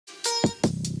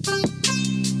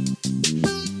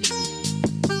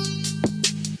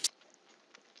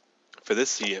For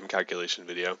this CEM calculation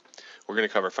video, we're going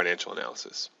to cover financial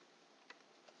analysis.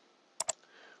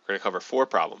 We're going to cover 4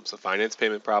 problems: a finance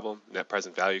payment problem, net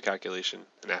present value calculation,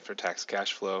 an after-tax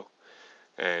cash flow,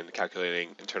 and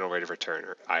calculating internal rate of return,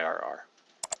 or IRR.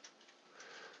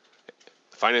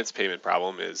 The finance payment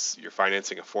problem is you're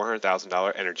financing a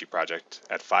 $400,000 energy project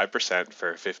at 5%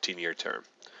 for a 15-year term.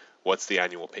 What's the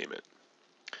annual payment?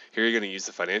 Here you're going to use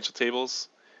the financial tables,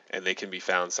 and they can be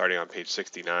found starting on page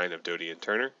 69 of Doty and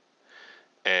Turner.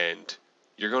 And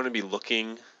you're going to be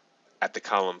looking at the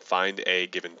column find A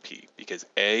given P, because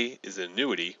A is an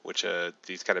annuity, which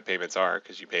these kind of payments are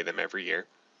because you pay them every year.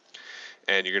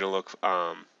 And you're going to look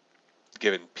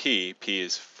given P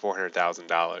is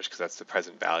 $400,000 because that's the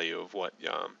present value of what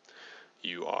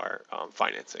you are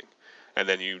financing. And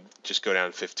then you just go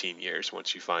down 15 years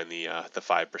once you find the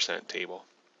 5% table.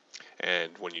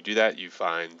 And when you do that, you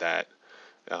find that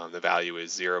the value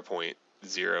is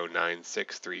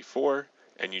 0.09634,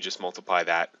 and you just multiply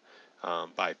that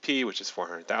by P, which is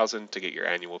 400,000, to get your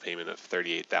annual payment of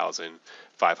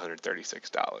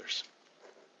 $38,536.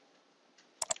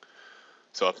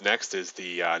 So up next is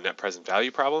the net present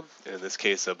value problem. In this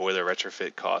case, a boiler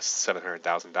retrofit costs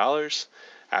 $700,000.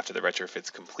 After the retrofit's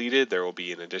completed, there will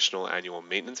be an additional annual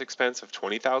maintenance expense of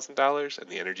 $20,000, and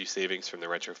the energy savings from the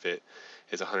retrofit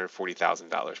is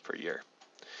 $140,000 per year.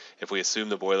 If we assume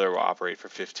the boiler will operate for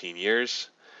 15 years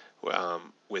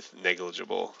with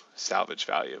negligible salvage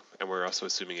value, and we're also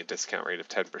assuming a discount rate of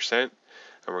 10%, and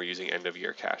we're using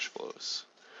end-of-year cash flows.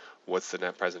 What's the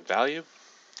net present value?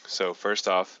 So first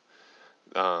off,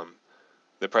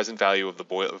 the present value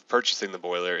of purchasing the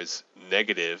boiler is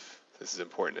negative. This is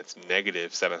important. It's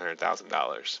negative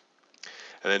 $700,000.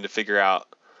 And then to figure out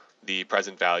the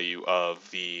present value of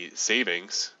the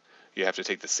savings, you have to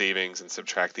take the savings and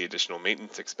subtract the additional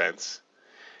maintenance expense.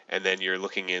 And then you're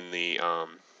looking in the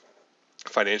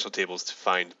financial tables to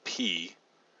find P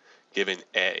given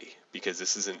A, because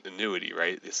this is an annuity,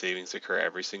 right? The savings occur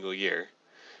every single year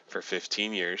for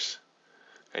 15 years.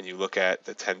 And you look at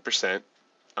the 10%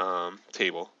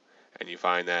 table, and you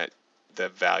find that the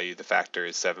value, the factor,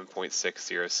 is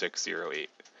 7.60608.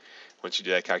 Once you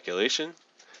do that calculation,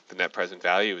 the net present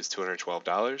value is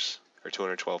 $212, or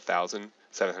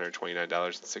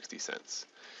 $212,729.60.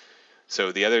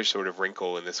 So the other sort of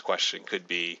wrinkle in this question could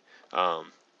be,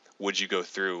 would you go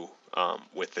through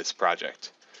with this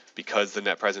project? Because the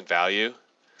net present value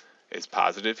is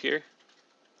positive here,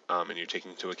 and you're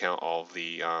taking into account all of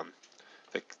the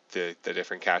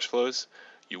different cash flows,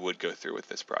 you would go through with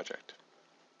this project.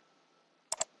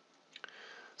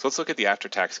 So let's look at the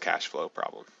after-tax cash flow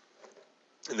problem.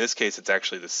 In this case, it's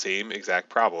actually the same exact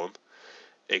problem,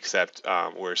 except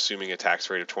we're assuming a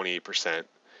tax rate of 28%,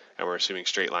 and we're assuming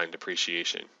straight line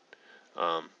depreciation.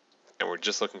 And we're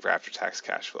just looking for after-tax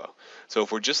cash flow. So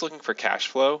if we're just looking for cash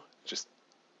flow, just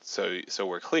so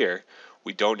we're clear,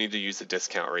 we don't need to use the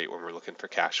discount rate when we're looking for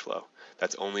cash flow.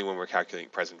 That's only when we're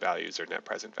calculating present values or net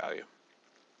present value.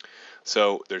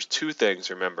 So there's 2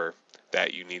 things, remember,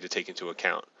 that you need to take into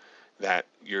account. That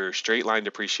your straight line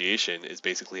depreciation is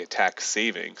basically a tax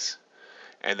savings,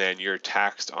 and then you're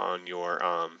taxed on your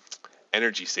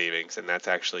energy savings, and that's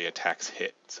actually a tax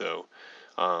hit. So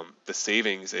the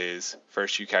savings is,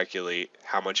 first you calculate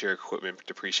how much your equipment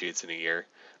depreciates in a year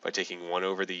by taking 1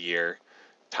 over the year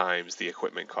times the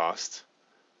equipment cost.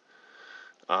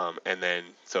 And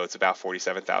then, so it's about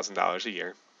 $47,000 a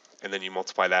year. And then you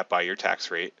multiply that by your tax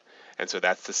rate. And so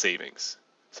that's the savings.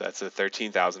 So that's the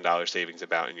 $13,000 savings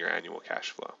about in your annual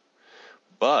cash flow.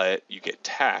 But you get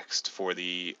taxed for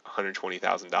the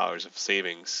 $120,000 of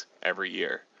savings every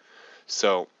year.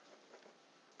 So,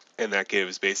 and that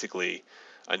gives basically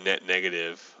a net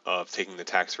negative of taking the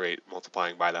tax rate,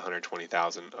 multiplying by the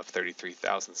 $120,000 of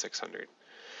 $33,600.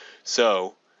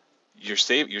 So you're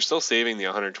still saving the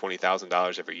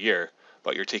 $120,000 every year,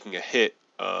 but you're taking a hit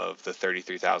of the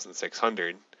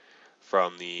 $33,600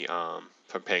 from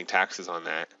paying taxes on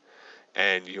that,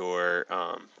 and you're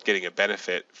getting a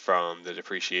benefit from the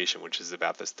depreciation, which is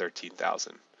about this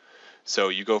 $13,000. So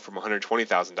you go from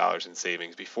 $120,000 in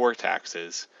savings before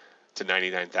taxes to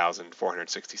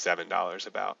 $99,467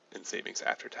 about in savings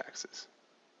after taxes.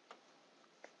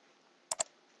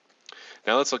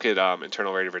 Now let's look at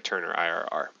internal rate of return, or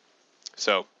IRR.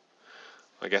 So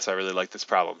I guess I really like this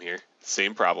problem here.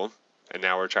 Same problem, and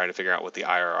now we're trying to figure out what the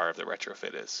IRR of the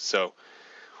retrofit is. So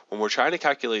when we're trying to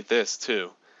calculate this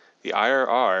too, the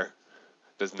IRR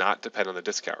does not depend on the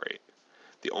discount rate.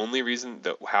 The only reason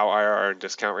that how IRR and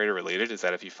discount rate are related is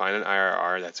that if you find an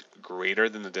IRR that's greater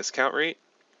than the discount rate,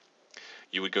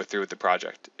 you would go through with the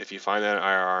project. If you find that an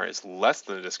IRR is less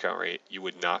than the discount rate, you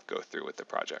would not go through with the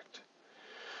project.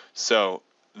 So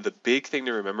the big thing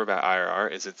to remember about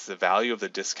IRR is it's the value of the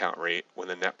discount rate when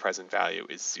the net present value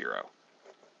is 0.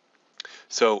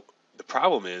 So the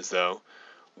problem is, though,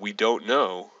 we don't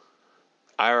know.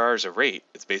 IRR is a rate.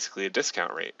 It's basically a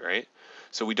discount rate, right?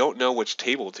 So we don't know which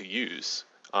table to use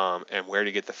and where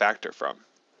to get the factor from.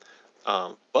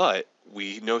 But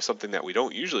we know something that we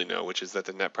don't usually know, which is that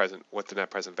what the net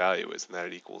present value is, and that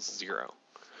it equals 0.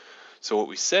 So what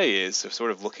we say is, so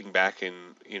sort of looking back in,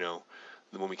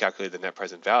 when we calculate the net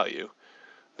present value,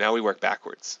 now we work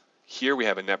backwards. Here we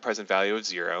have a net present value of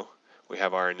 0. We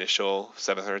have our initial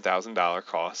 $700,000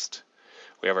 cost.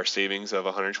 We have our savings of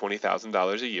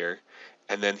 $120,000 a year.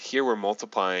 And then here we're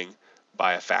multiplying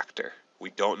by a factor.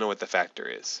 We don't know what the factor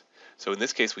is. So in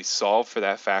this case, we solve for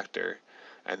that factor.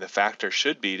 And the factor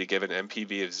should be, to give an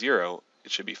NPV of 0,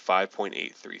 it should be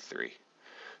 5.833.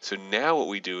 So now what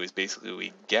we do is basically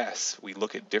we guess. We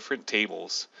look at different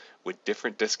tables with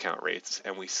different discount rates,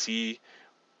 and we see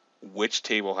which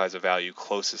table has a value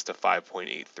closest to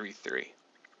 5.833.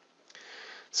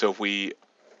 So if we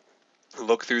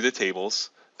look through the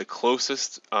tables, the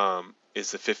closest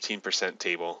is the 15%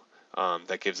 table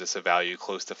that gives us a value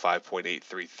close to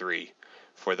 5.833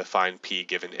 for the find P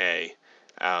given A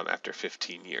after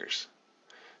 15 years.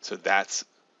 So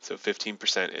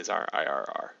 15% is our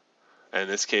IRR. And in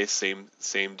this case,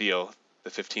 same deal. The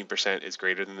 15% is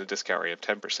greater than the discount rate of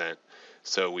 10%.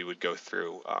 So we would go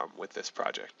through with this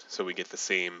project. So we get the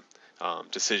same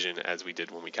decision as we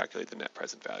did when we calculate the net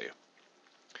present value.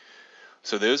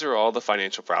 So those are all the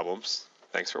financial problems.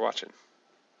 Thanks for watching.